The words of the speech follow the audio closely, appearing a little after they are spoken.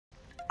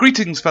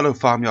Greetings fellow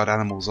farmyard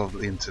animals of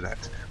the internet,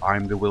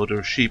 I'm the Wilder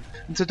of Sheep,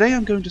 and today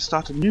I'm going to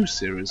start a new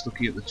series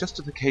looking at the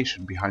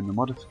justification behind the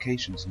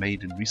modifications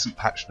made in recent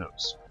patch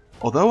notes.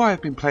 Although I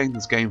have been playing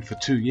this game for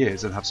 2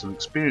 years and have some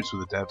experience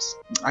with the devs,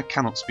 I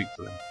cannot speak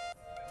for them.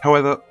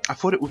 However, I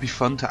thought it would be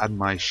fun to add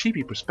my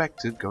sheepy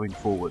perspective going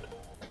forward.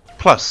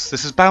 Plus,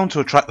 this is bound to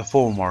attract the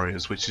forum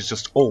warriors, which is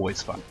just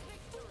always fun.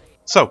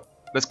 So,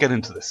 let's get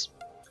into this.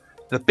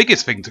 The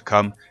biggest thing to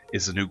come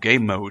is the new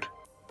game mode.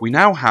 We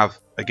now have,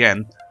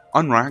 again,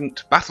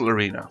 Unranked Battle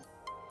Arena.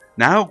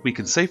 Now we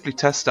can safely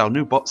test our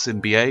new bots in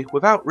BA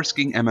without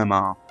risking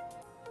MMR.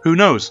 Who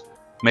knows,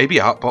 maybe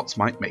ArtBots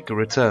might make a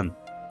return.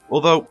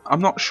 Although I'm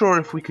not sure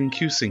if we can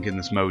Q-Sync in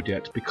this mode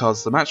yet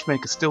because the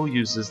matchmaker still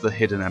uses the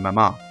hidden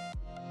MMR.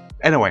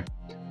 Anyway,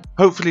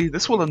 hopefully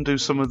this will undo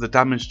some of the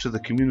damage to the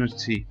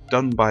community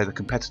done by the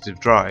competitive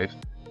drive,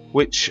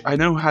 which I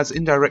know has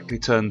indirectly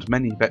turned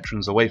many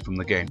veterans away from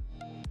the game.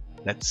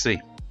 Let's see.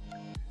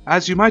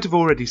 As you might have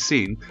already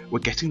seen, we're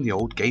getting the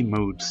old game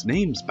mode's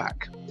names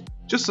back,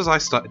 just as I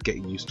started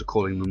getting used to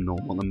calling them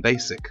normal and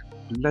basic.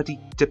 Bloody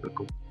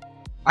typical.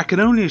 I can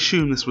only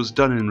assume this was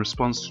done in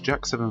response to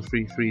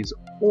Jack733's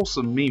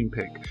awesome meme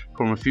pic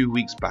from a few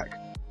weeks back,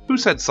 who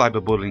said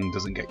cyberbullying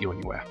doesn't get you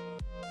anywhere.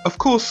 Of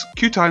course,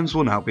 queue times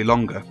will now be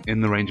longer, in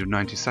the range of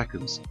 90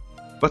 seconds,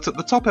 but at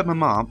the top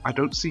MMR I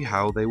don't see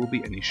how they will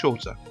be any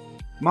shorter.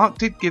 Mark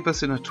did give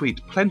us in a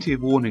tweet plenty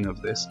of warning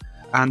of this,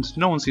 and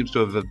no one seems to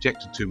have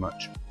objected too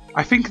much.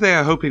 I think they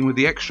are hoping with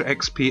the extra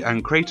XP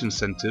and crate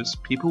incentives,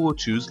 people will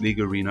choose League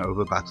Arena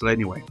over Battle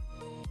anyway.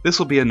 This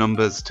will be a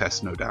numbers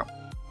test no doubt.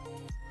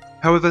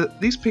 However,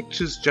 these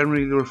pictures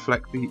generally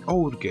reflect the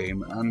old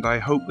game and I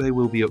hope they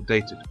will be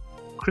updated.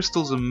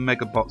 Crystals and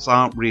Megabots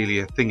aren't really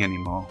a thing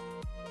anymore.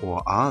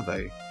 Or are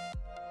they?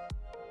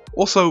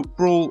 Also,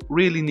 Brawl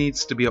really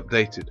needs to be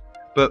updated,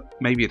 but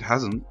maybe it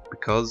hasn't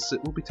because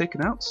it will be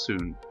taken out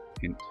soon.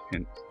 Hint,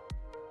 hint.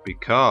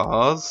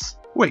 Because...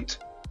 wait,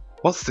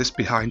 what's this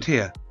behind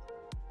here?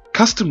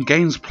 Custom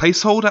games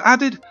placeholder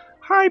added?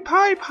 Hype,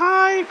 hype,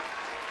 hype!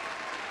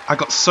 I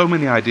got so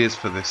many ideas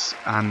for this,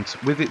 and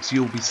with it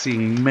you'll be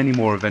seeing many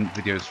more event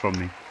videos from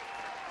me.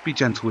 Be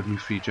gentle with me,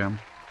 FreeJam.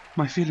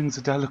 My feelings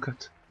are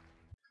delicate.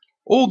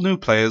 All new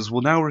players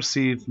will now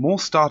receive more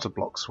starter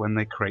blocks when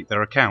they create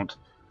their account,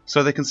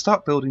 so they can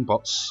start building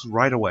bots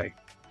right away.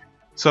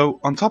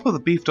 So, on top of the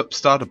beefed up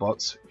starter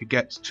bots, you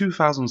get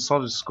 2,000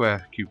 solid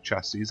square cube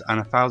chassis and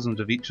 1,000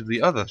 of each of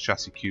the other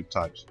chassis cube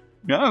types.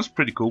 Yeah, that's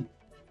pretty cool.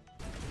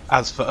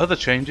 As for other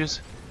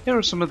changes, here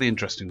are some of the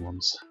interesting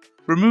ones.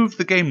 Remove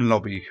the game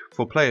lobby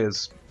for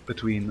players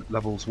between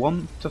levels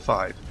 1 to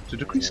 5 to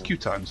decrease queue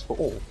times for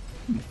all.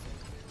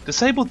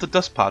 Disabled the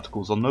dust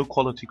particles on low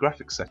quality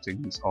graphics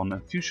settings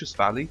on Fuchsia's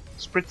Valley,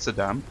 Spritzer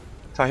Dam,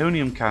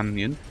 Thyonium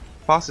Canyon,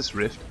 Farsis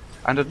Rift,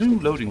 and a new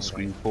loading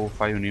screen for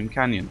Thyonium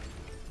Canyon.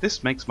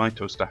 This makes my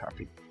toaster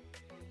happy.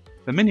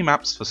 The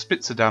minimaps for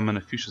Spitzer Dam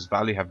and Fuchsia's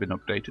Valley have been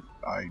updated.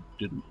 I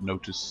didn't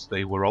notice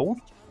they were old.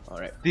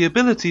 Alright. The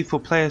ability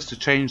for players to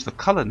change the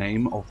colour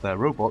name of their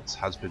robots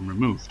has been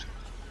removed.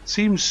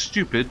 Seems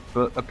stupid,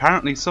 but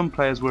apparently some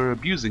players were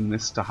abusing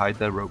this to hide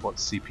their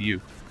robot's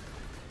CPU.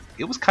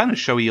 It was kinda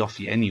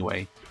showy-offy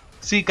anyway.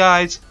 See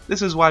guys,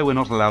 this is why we're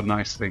not allowed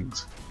nice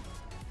things.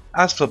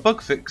 As for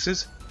bug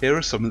fixes, here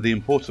are some of the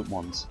important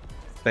ones.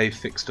 They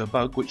fixed a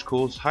bug which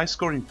caused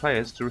high-scoring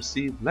players to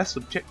receive less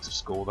objective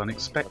score than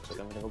expected.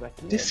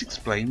 This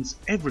explains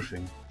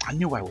everything. I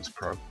knew I was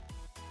pro.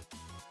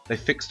 They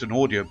fixed an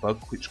audio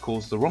bug which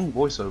caused the wrong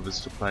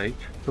voiceovers to play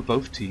for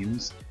both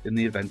teams in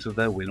the event of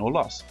their win or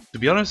loss. To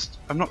be honest,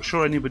 I'm not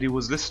sure anybody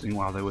was listening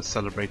while they were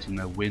celebrating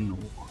their win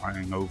or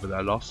crying over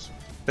their loss.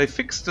 They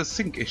fixed a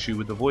sync issue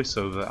with the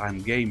voiceover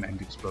and game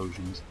end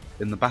explosions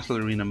in the Battle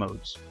Arena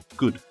modes.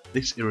 Good,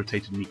 this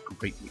irritated me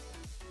greatly.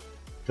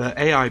 The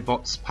AI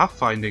bot's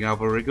pathfinding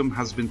algorithm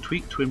has been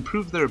tweaked to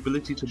improve their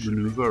ability to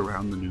maneuver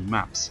around the new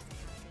maps.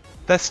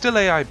 They're still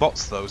AI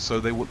bots though,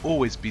 so they will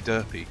always be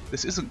derpy.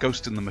 This isn't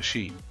Ghost in the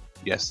Machine.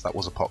 Yes, that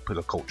was a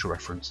popular culture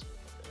reference.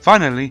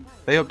 Finally,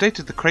 they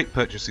updated the crate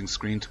purchasing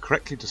screen to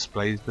correctly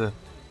display the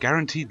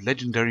guaranteed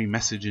legendary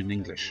message in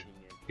English.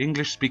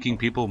 English-speaking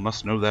people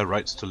must know their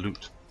rights to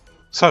loot.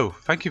 So,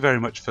 thank you very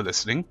much for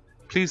listening.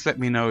 Please let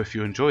me know if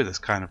you enjoy this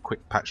kind of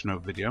quick patch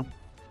note video.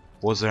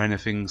 Was there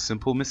anything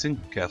simple missing?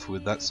 Careful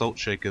with that salt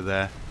shaker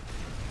there.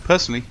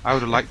 Personally, I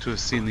would have liked to have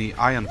seen the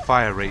iron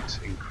fire rate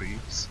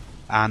increase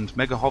and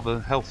Mega Hover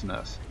health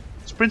nerf.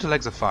 Sprinter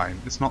legs are fine,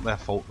 it's not their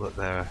fault that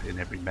they're in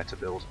every meta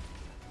build.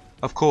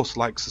 Of course,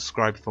 like,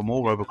 subscribe for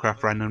more Robocraft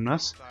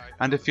randomness,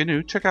 and if you're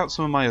new, check out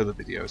some of my other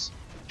videos.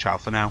 Ciao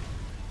for now.